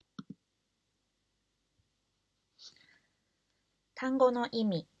単語の意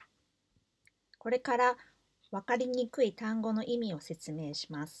味。これから分かりにくい単語の意味を説明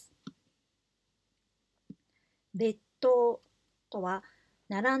します。列島とは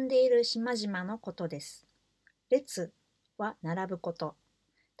並んでいる島々のことです。列は並ぶこと。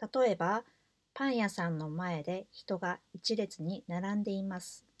例えば、パン屋さんの前で人が一列に並んでいま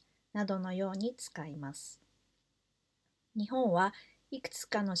すなどのように使います。日本はいくつ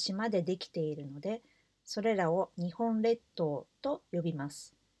かの島でできているので、それらを日本列島と呼びま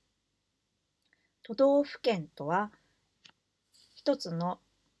す。都道府県とは、一つの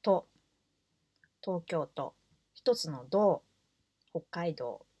都、東京都、一つの道、北海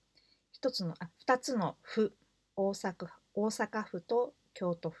道、二つの府、大阪府と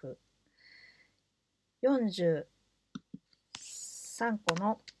京都府、43個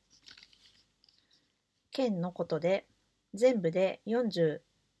の県のことで、全部で47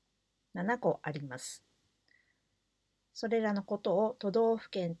個あります。それらのことを都道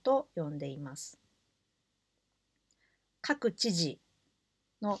府県と呼んでいます。各知事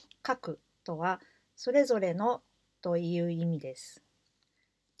の各とは、それぞれのという意味です。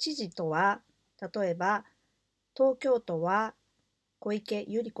知事とは、例えば、東京都は小池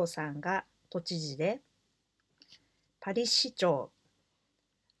百合子さんが都知事で、パリ市長、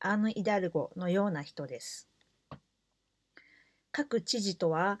アンヌ・イダルゴのような人です。各知事と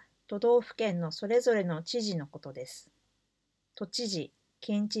は、都道府県のそれぞれの知事のことです。都知事、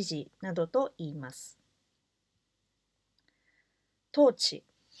県知事などと言います。統治。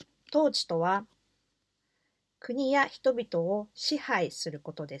統治とは、国や人々を支配する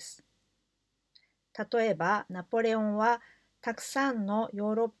ことです。例えば、ナポレオンはたくさんの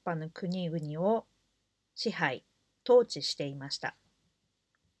ヨーロッパの国々を支配、統治していました。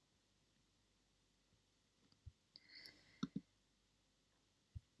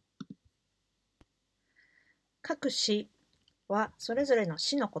各市はそれぞれの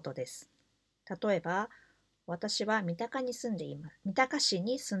市のことです。例えば、私は三鷹市に住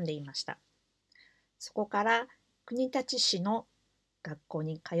んでいました。そこから国立市の学校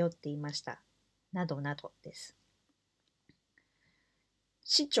に通っていました。などなどです。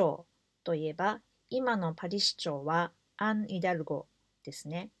市長といえば、今のパリ市長はアン・イダルゴです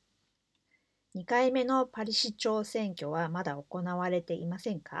ね。2回目のパリ市長選挙はまだ行われていま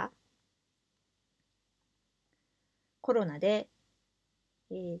せんか？コロナで、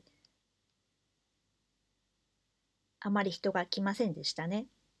あまり人が来ませんでしたね。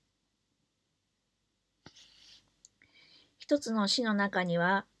一つの市の中に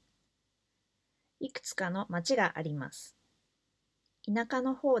はいくつかの町があります。田舎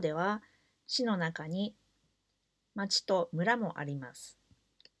の方では市の中に町と村もあります。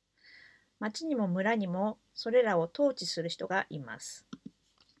町にも村にもそれらを統治する人がいます。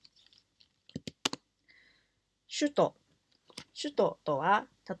首都。首都とは、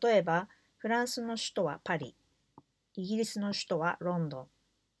例えばフランスの首都はパリ、イギリスの首都はロンドン、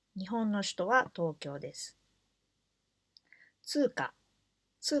日本の首都は東京です。通貨。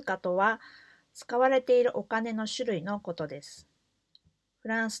通貨とは、使われているお金の種類のことです。フ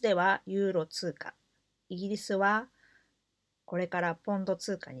ランスではユーロ通貨、イギリスはこれからポンド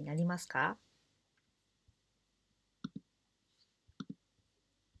通貨になりますか？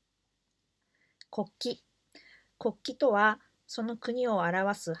国旗。国旗とは、その国を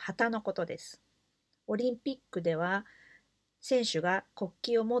表す旗のことです。オリンピックでは、選手が国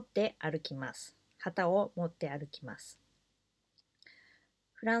旗を持って歩きます。旗を持って歩きます。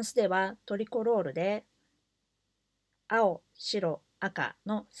フランスではトリコロールで、青、白、赤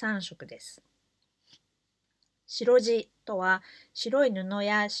の3色です。白地とは、白い布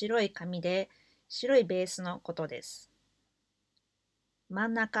や白い紙で白いベースのことです。真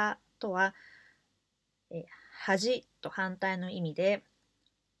ん中とは、端と反対の意味で、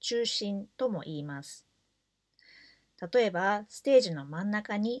中心とも言います。例えば、ステージの真ん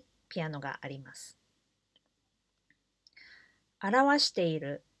中にピアノがあります。表してい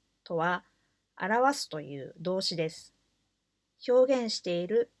るとは、表すという動詞です。表現してい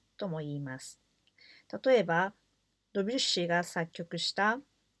るとも言います。例えば、ドビュッシーが作曲した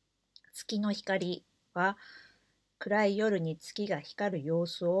月の光は、暗い夜に月が光る様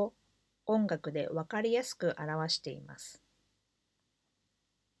子を音楽でわかりやすく表しています。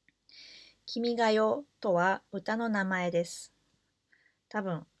君が代とは歌の名前です。多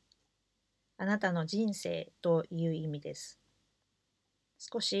分、あなたの人生という意味です。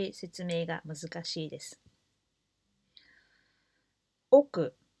少し説明が難しいです。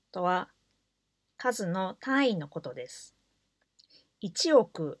億とは数の単位のことです。1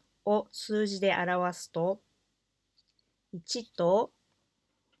億を数字で表すと、1と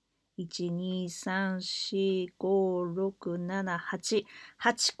1、2、3、4、5、5、6、7、8、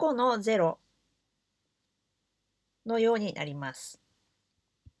8個の0のようになります。